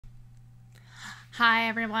Hi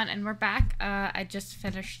everyone, and we're back. I just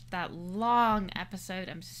finished that long episode.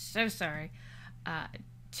 I'm so sorry. Uh,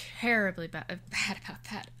 Terribly bad about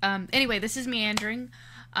that. Anyway, this is Meandering.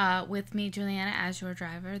 With me, Juliana, as your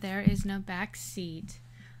driver. There is no back seat.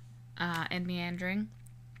 In Meandering.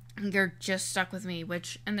 You're just stuck with me,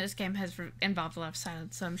 which in this game has involved a lot of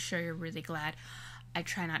silence, so I'm sure you're really glad. I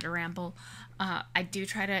try not to ramble. I do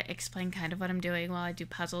try to explain kind of what I'm doing while I do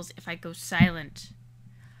puzzles. If I go silent,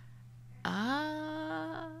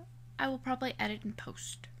 I will probably edit and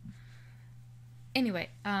post. Anyway,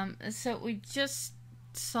 so we just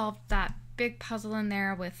solved that big puzzle in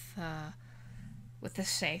there with the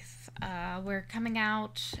safe. We're coming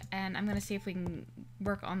out, and I'm gonna see if we can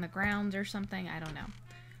work on the grounds or something. I don't know.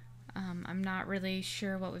 I'm not really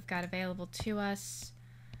sure what we've got available to us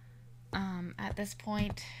at this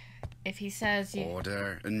point. If he says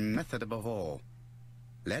Order and method above all.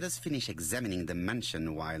 Let us finish examining the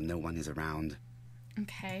mansion while no one is around.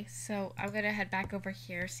 Okay, so I'm gonna head back over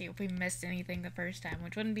here, see if we missed anything the first time,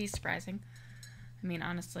 which wouldn't be surprising. I mean,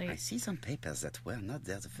 honestly. I see some papers that were not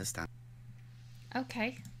there the first time.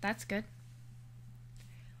 Okay, that's good.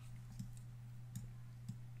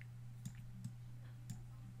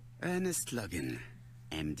 Ernest Logan,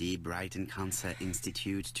 MD, Brighton Cancer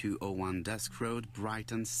Institute, 201 Dusk Road,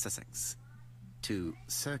 Brighton, Sussex. To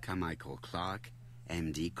Sir Carmichael Clark,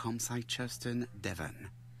 MD, Comside Churton, Devon.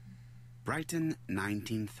 Brighton,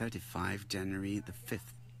 1935, January the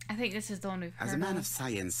 5th. I think this is the one we've heard As a man of. of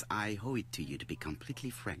science, I owe it to you to be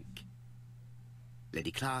completely frank.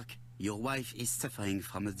 Lady Clark, your wife is suffering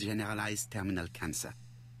from a generalized terminal cancer.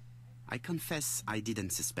 I confess I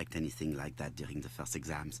didn't suspect anything like that during the first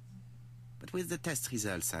exams. But with the test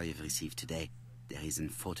results I have received today, there is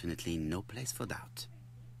unfortunately no place for doubt.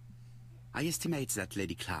 I estimate that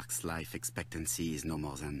Lady Clark's life expectancy is no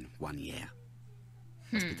more than 1 year.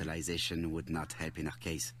 Hospitalization would not help in her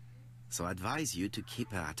case, so I advise you to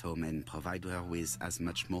keep her at home and provide her with as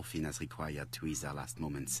much morphine as required to ease her last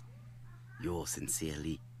moments. Yours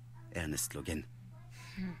sincerely, Ernest Logan.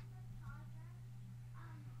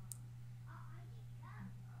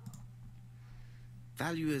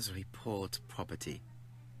 Valuers report property.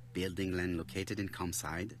 Building land located in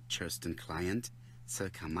Comside, Churston client, Sir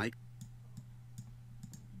Carmichael.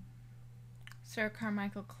 Sir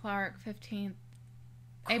Carmichael Clark, 15th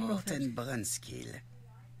April Court 5th. and Brunskill.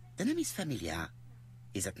 The name is familiar.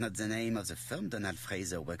 Is that not the name of the firm Donald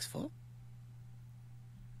Fraser works for?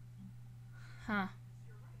 Huh.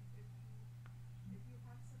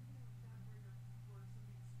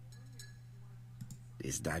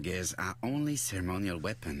 These daggers are only ceremonial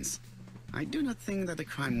weapons. I do not think that the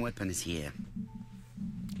crime weapon is here.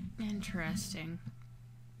 Interesting.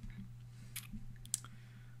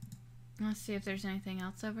 Let's see if there's anything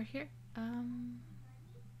else over here.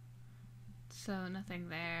 So nothing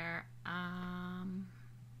there.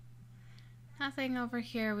 Nothing over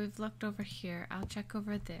here. We've looked over here. I'll check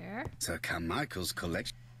over there. Sir Carmichael's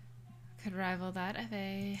collection. Could rival that of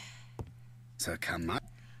a... Sir Carmichael.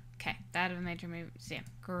 Okay, that of a major museum.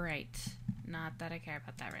 Great. Not that I care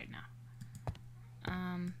about that right now.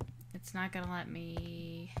 It's not gonna let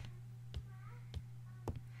me...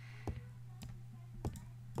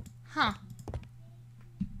 Huh.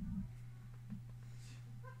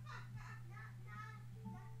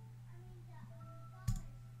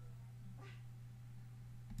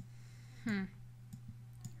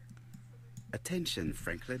 Attention,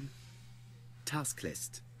 Franklin. Task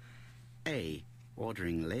list. A.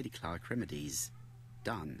 Ordering Lady Clark remedies.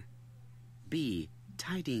 Done. B.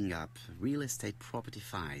 Tidying up real estate property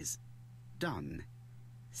files. Done.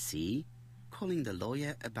 C. Calling the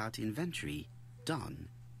lawyer about inventory. Done.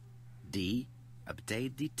 D.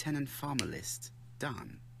 Update the tenant farmer list.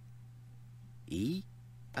 Done. E.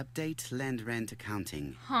 Update land rent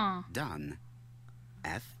accounting. Huh. Done.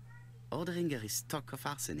 F. Ordering a restock of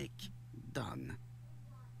arsenic. Done.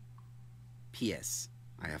 P.S.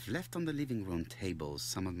 I have left on the living room table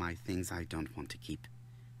some of my things I don't want to keep.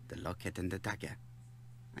 The locket and the dagger.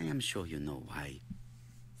 I am sure you know why.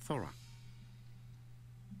 Thora.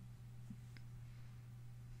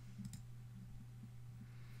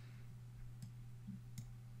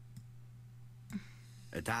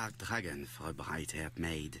 A dark dragon for a bright-haired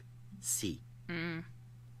maid. C.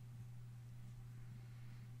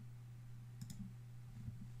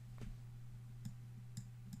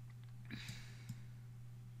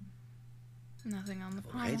 Nothing on the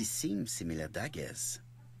palm. Already seen similar daggers.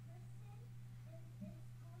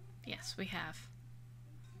 Yes, we have.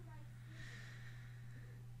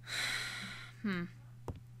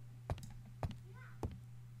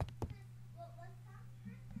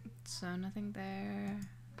 So nothing there.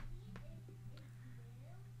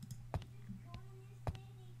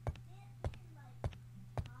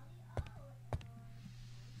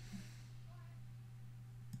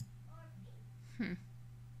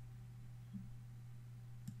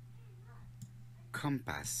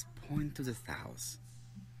 compass point to the south.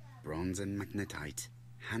 Bronze and magnetite,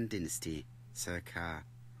 Han Dynasty, circa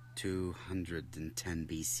 210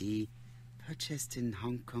 BC, purchased in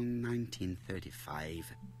Hong Kong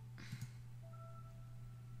 1935.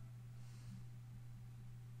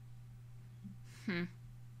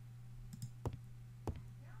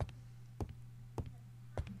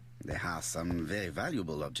 There are some very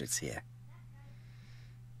valuable objects here.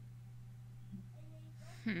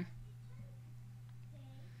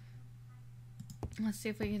 Let's see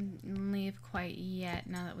if we can leave quite yet,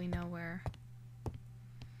 now that we know where.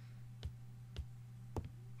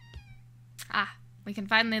 Ah, we can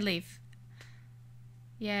finally leave.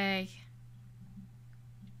 Yay.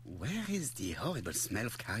 Where is the horrible smell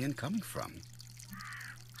of carrion coming from?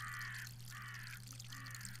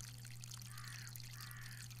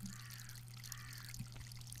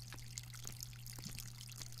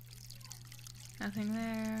 Nothing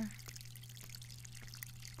there.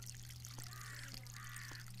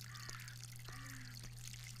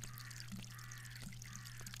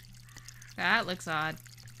 That looks odd.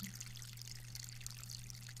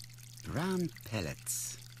 Brown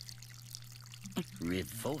pellets.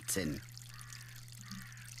 Revolting.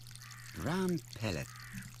 Brown pellet.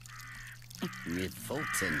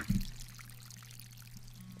 Revolting.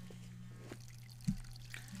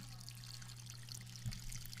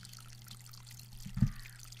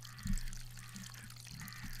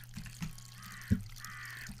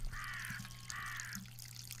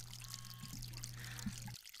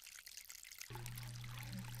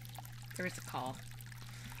 There was a call.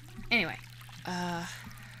 Anyway,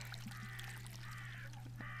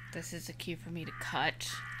 this is a cue for me to cut.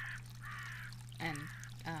 And,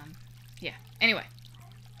 yeah. Anyway.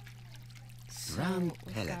 So Brown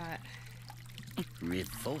we've pellet. got...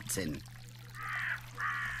 Revolting.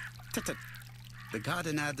 Tut-tut. The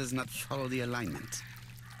gardener does not follow the alignment.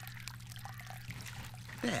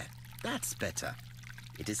 There, that's better.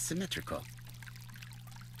 It is symmetrical.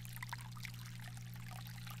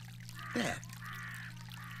 There.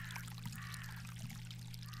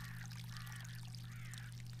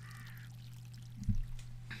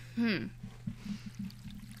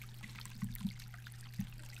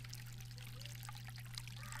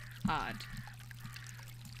 Odd.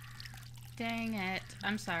 Dang it.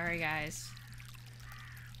 I'm sorry, guys.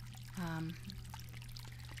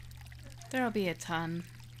 There'll be a ton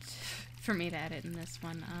for me to edit in this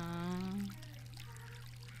one.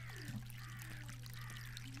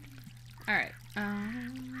 Alright.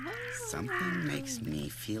 Something makes me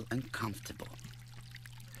feel uncomfortable.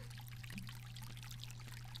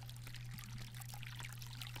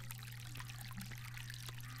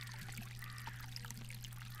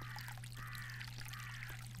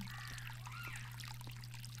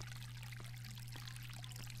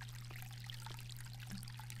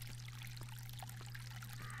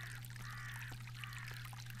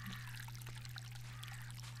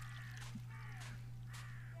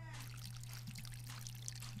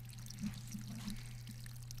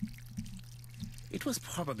 It was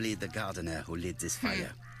probably the gardener who lit this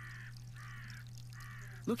fire.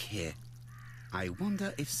 Look here. I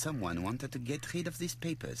wonder if someone wanted to get rid of these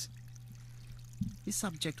papers. This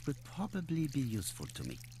object will probably be useful to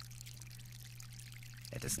me.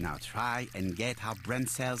 Let us now try and get our brain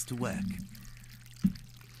cells to work.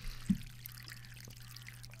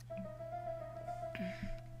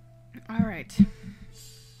 All right.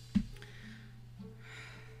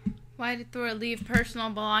 Why did Thor leave personal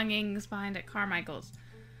belongings behind at Carmichael's?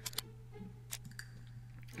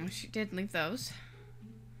 Oh, she did leave those.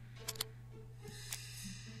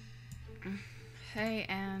 Okay,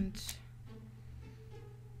 and...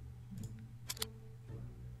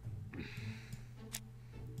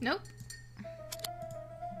 Nope.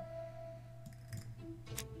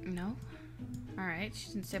 No. Alright, she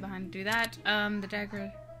didn't stay behind to do that. The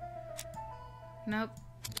dagger... Nope.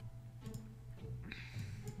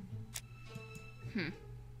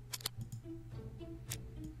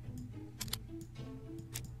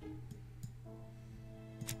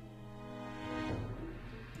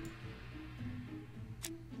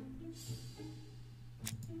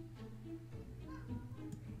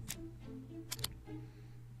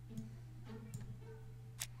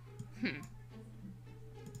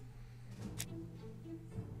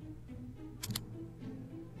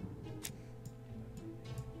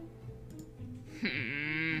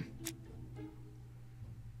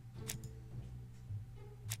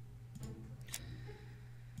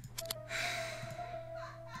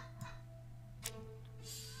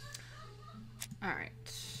 All right.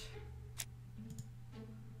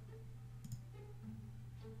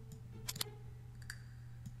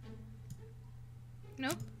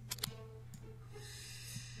 Nope.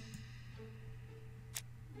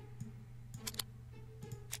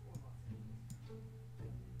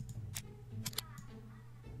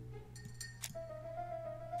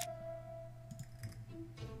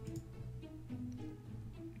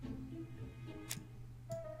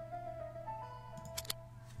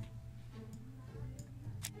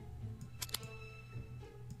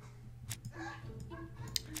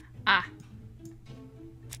 Ah.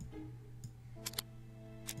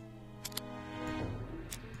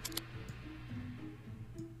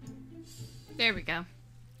 There we go.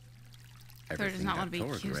 Everything that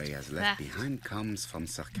Poirot has left behind comes from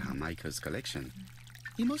Sir Carmichael's collection.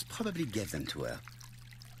 He most probably gave them to her.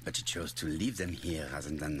 But she chose to leave them here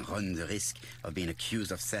rather than run the risk of being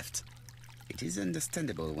accused of theft. It is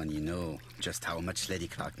understandable when you know just how much Lady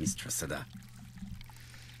Clark mistrusted her.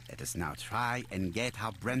 Let us now try and get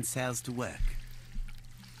our brain cells to work.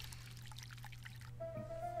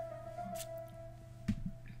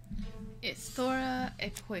 Is Thora a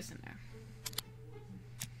poisoner?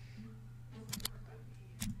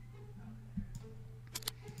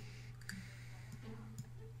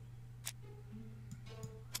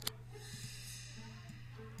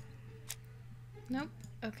 Nope.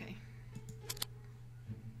 Okay.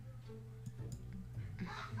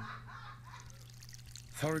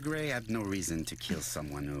 Thorgray had no reason to kill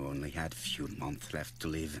someone who only had few months left to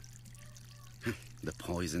live. The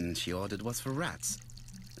poison she ordered was for rats.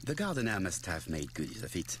 The gardener must have made good use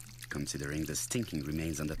of it, considering the stinking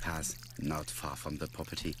remains on the path, not far from the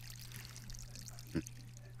property.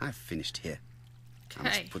 I've finished here. I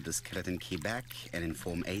must put the skeleton key back and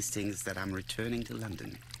inform Hastings that I'm returning to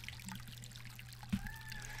London.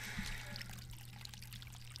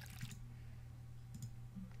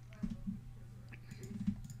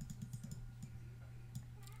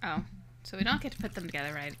 Oh, so we don't get to put them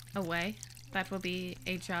together right away. That will be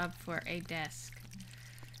a job for a desk.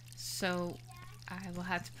 So I will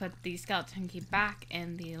have to put the skeleton key back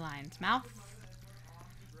in the lion's mouth.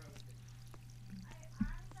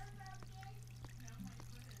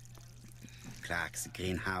 Clark's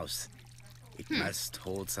greenhouse. It must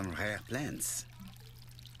hold some rare plants.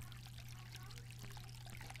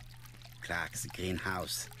 Clark's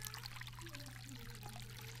greenhouse.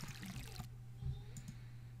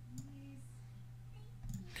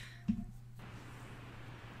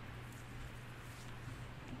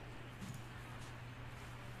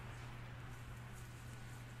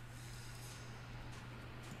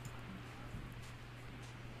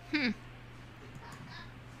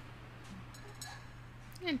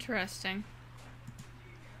 Interesting.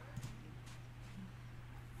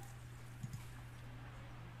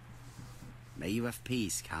 May you have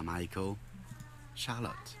peace, Carmichael.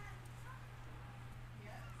 Charlotte.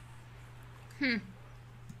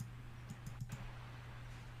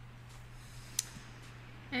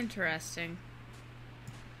 Interesting.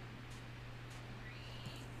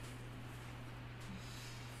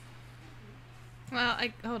 Well,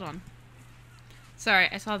 hold on. Sorry,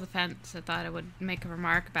 I saw the fence. I thought I would make a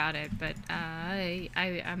remark about it, but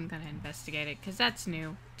I'm gonna investigate it because that's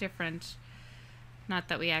new, different. Not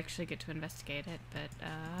that we actually get to investigate it, but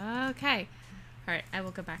okay. All right, I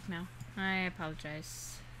will go back now. I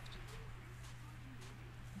apologize.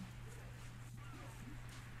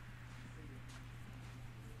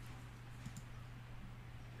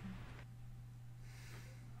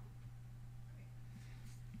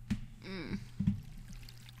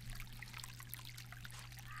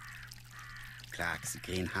 Clark's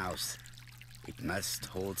greenhouse. It must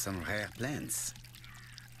hold some rare plants.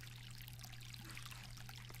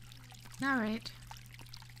 All right.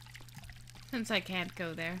 Since I can't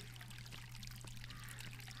go there.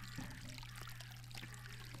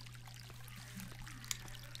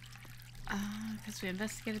 Because we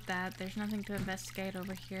investigated that. There's nothing to investigate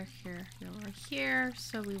over here, over here.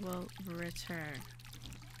 So we will return.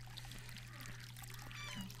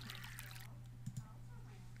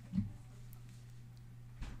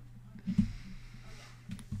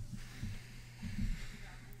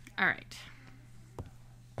 All right.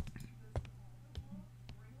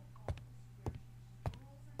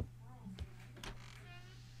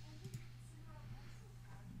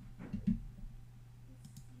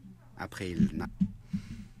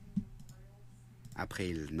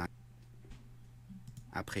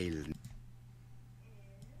 April.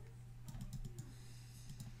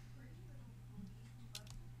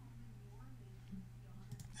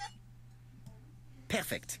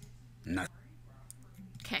 Perfect. Not.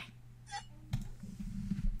 Okay.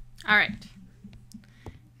 All right.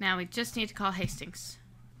 Now we just need to call Hastings,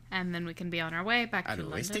 and then we can be on our way back to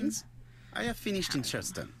London. Hastings? I have finished in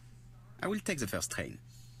Chelston. I will take the first train.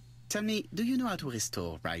 Tell me, do you know how to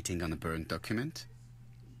restore writing on a burnt document?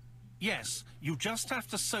 Yes, you just have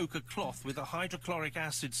to soak a cloth with a hydrochloric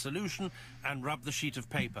acid solution and rub the sheet of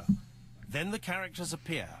paper. Then the characters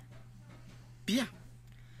appear. Bien.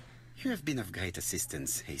 You have been of great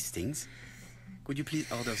assistance, Hastings. Could you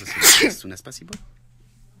please order the solution as soon as possible?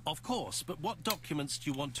 Of course, but what documents do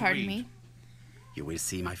you want to Pardon read? me? You will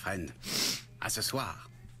see, my friend. À ce soir.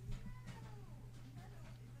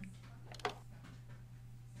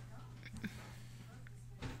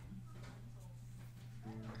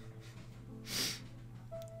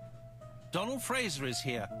 Donald Fraser is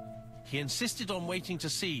here. He insisted on waiting to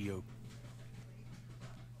see you.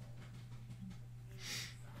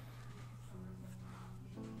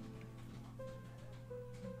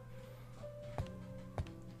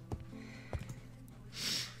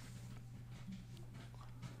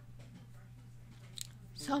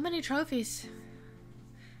 So many trophies.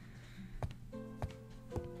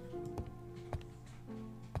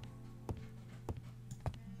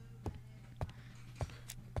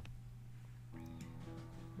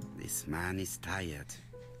 This man is tired.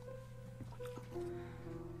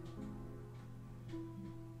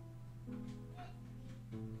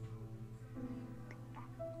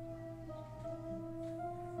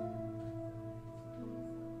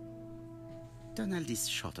 Donald is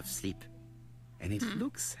short of sleep, and it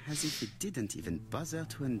looks as if he didn't even bother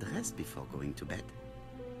to undress before going to bed.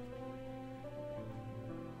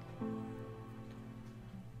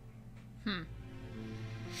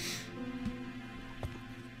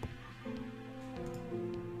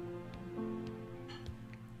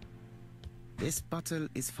 This bottle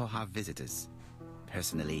is for our visitors.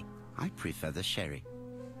 Personally, I prefer the sherry.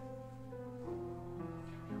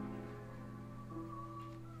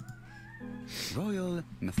 Royal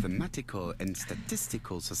Mathematical and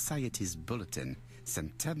Statistical Society's Bulletin,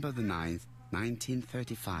 September the 9th,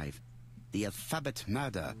 1935. The Alphabet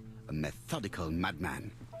Murder, a methodical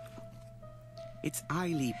madman. It's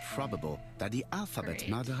highly probable that the alphabet Great.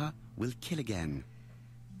 murderer will kill again.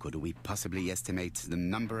 Could we possibly estimate the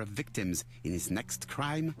number of victims in his next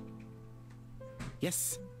crime?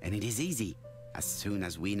 Yes, and it is easy. As soon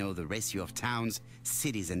as we know the ratio of towns,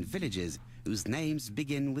 cities and villages whose names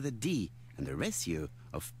begin with a D and the ratio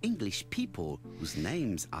of English people whose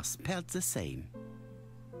names are spelled the same.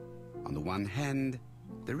 On the one hand,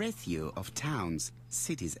 the ratio of towns,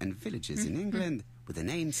 cities and villages in England with a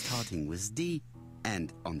name starting with D,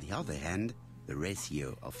 and on the other hand, the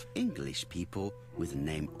ratio of English people with a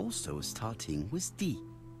name also starting with D.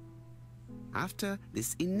 After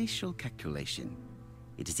this initial calculation,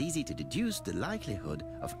 it is easy to deduce the likelihood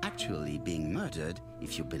of actually being murdered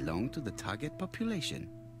if you belong to the target population.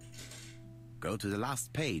 Go to the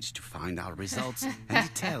last page to find our results and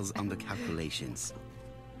details on the calculations.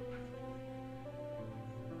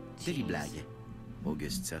 Daily Blague,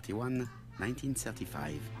 August 31,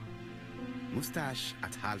 1935. Moustache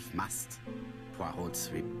at half-mast. Poirot's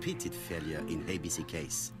repeated failure in ABC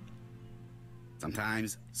case.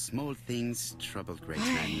 Sometimes small things trouble great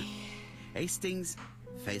men. Hastings,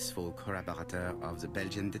 faithful collaborator of the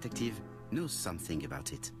Belgian detective, knows something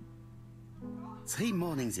about it. 3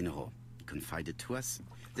 mornings in a row, he confided to us,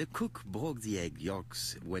 the cook broke the egg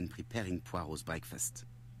yolks when preparing Poirot's breakfast.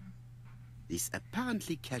 This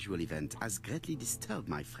apparently casual event has greatly disturbed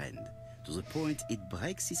my friend, to the point it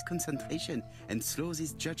breaks his concentration and slows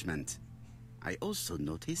his judgment. I also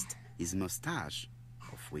noticed his mustache,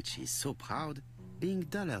 of which he is so proud, being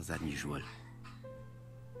duller than usual.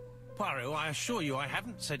 Poirot, I assure you I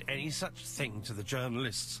haven't said any such thing to the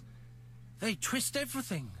journalists. They twist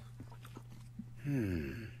everything.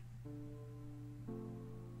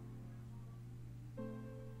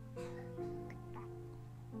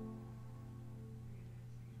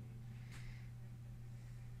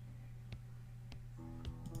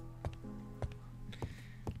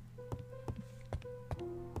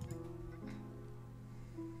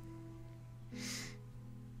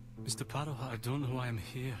 Mr. Poirot, I don't know why I'm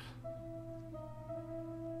here.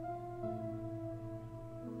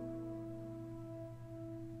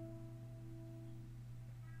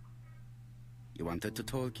 You wanted to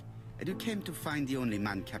talk, and you came to find the only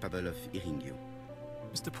man capable of hearing you.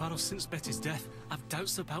 Mr. Poirot, since Betty's death, I've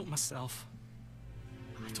doubts about myself.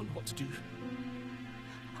 I don't know what to do.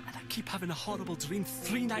 And I keep having a horrible dream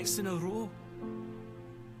 3 nights in a row.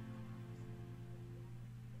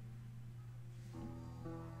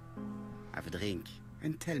 Have a drink,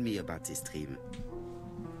 and tell me about this dream.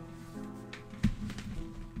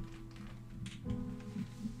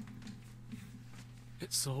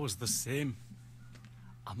 It's always the same.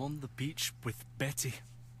 I'm on the beach with Betty.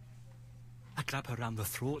 I grab her round the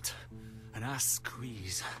throat, and I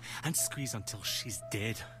squeeze and squeeze until she's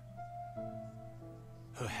dead.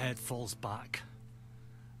 Her head falls back,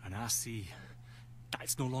 and I see that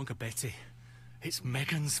it's no longer Betty. It's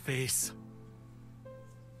Megan's face.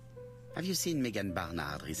 Have you seen Megan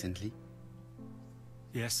Barnard recently?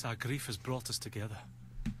 Yes, our grief has brought us together.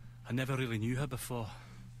 I never really knew her before.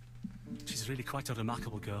 She's really quite a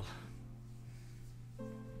remarkable girl.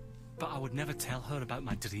 But I would never tell her about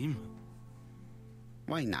my dream.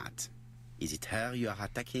 Why not? Is it her you are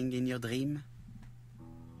attacking in your dream?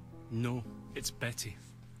 No, it's Betty.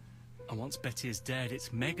 And once Betty is dead,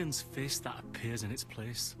 it's Megan's face that appears in its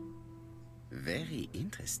place. Very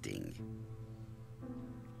interesting.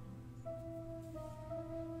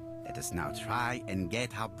 Let us now try and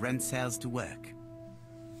get our brain cells to work.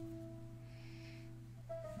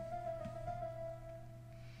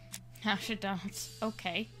 Hash it downs.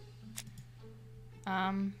 Okay.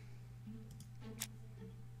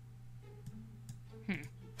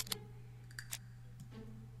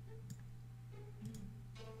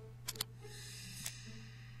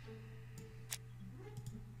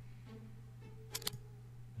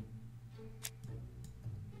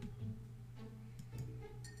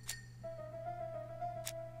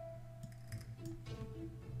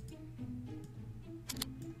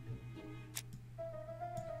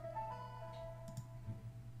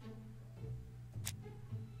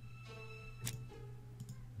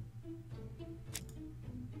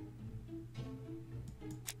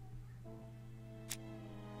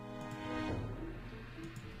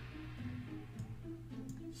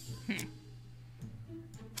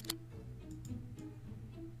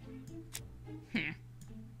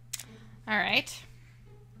 All right.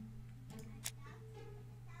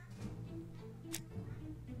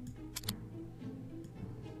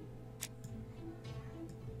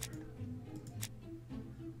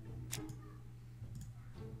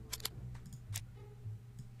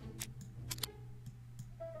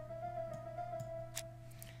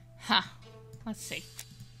 Huh. Let's see.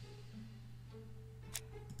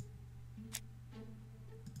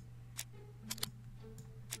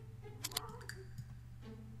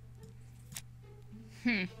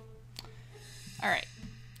 All right.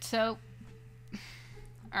 So,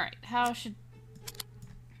 all right. How should...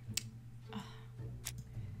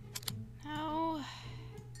 How...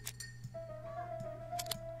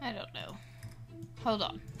 I don't know. Hold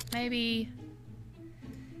on. Maybe...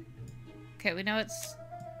 Okay, we know it's...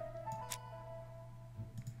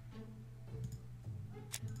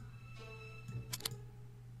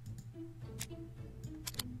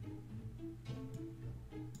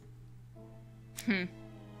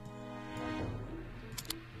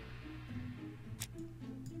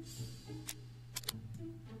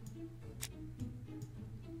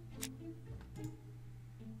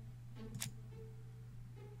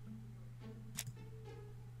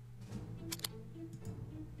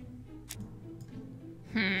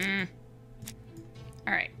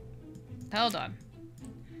 All right. Hold on.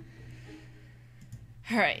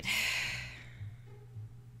 All right.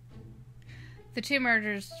 The two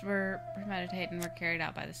murders were premeditated and were carried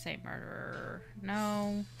out by the same murderer.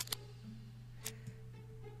 No.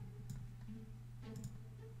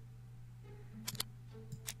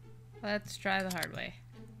 Let's try the hard way.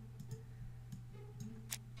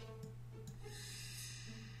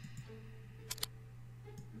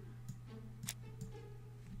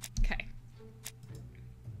 Okay.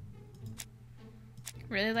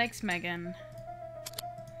 Really likes Megan.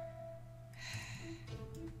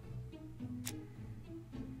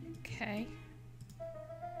 Okay.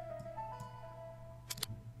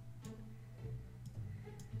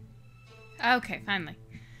 Okay, finally.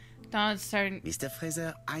 Donald's starting... Mr.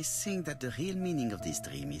 Fraser, I think that the real meaning of this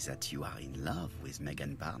dream is that you are in love with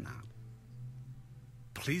Megan Barnard.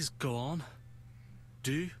 Please go on.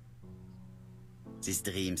 Do. This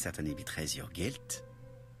dream certainly betrays your guilt.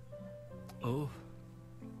 Oh.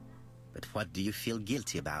 But what do you feel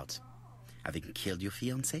guilty about? Having killed your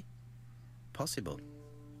fiancé? Possible.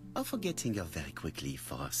 Or forgetting her very quickly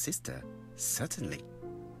for her sister? Certainly.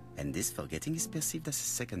 And this forgetting is perceived as a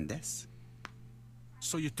second death.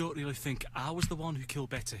 So you don't really think I was the one who killed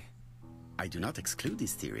Betty? I do not exclude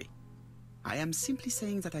this theory. I am simply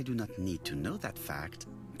saying that I do not need to know that fact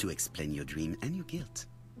to explain your dream and your guilt.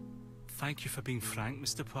 Thank you for being frank,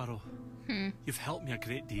 Mr. Poirot. You've helped me a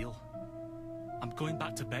great deal. I'm going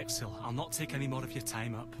back to Bexhill. I'll not take any more of your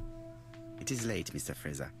time up. It is late, Mr.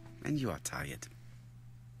 Fraser, and you are tired.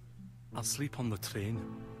 I'll sleep on the train.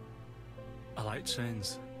 I like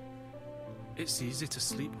trains. It's easy to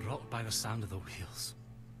sleep rocked by the sound of the wheels.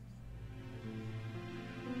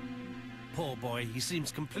 Poor boy, he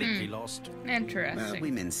seems completely lost. Interesting. Well,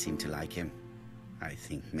 women seem to like him. I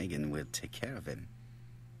think Megan will take care of him.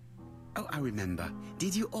 Oh, I remember.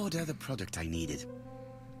 Did you order the product I needed?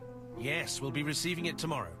 Yes, we'll be receiving it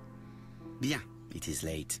tomorrow. Bien, it is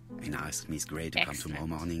late, and I asked Miss Grey to come Excellent.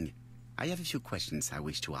 tomorrow morning. I have a few questions I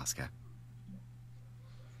wish to ask her.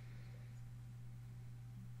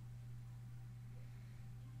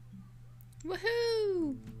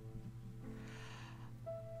 Woohoo!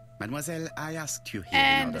 Mademoiselle, I asked you here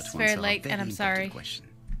And in order it's to very answer late, a very and I'm important sorry. question.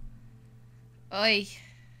 Oi.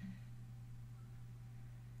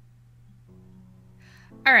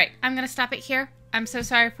 Alright, I'm gonna stop it here. I'm so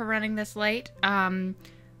sorry for running this late.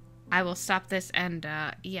 I will stop this and,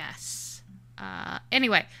 yes.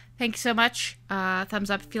 Anyway, thank you so much.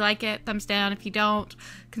 Thumbs up if you like it. Thumbs down if you don't.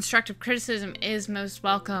 Constructive criticism is most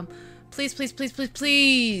welcome. Please, please, please, please,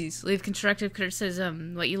 please leave constructive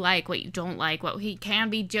criticism. What you like, what you don't like, what he can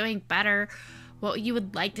be doing better, what you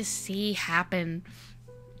would like to see happen.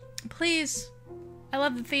 Please. I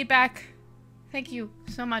love the feedback. Thank you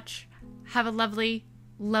so much. Have a lovely,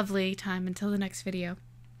 lovely time until the next video.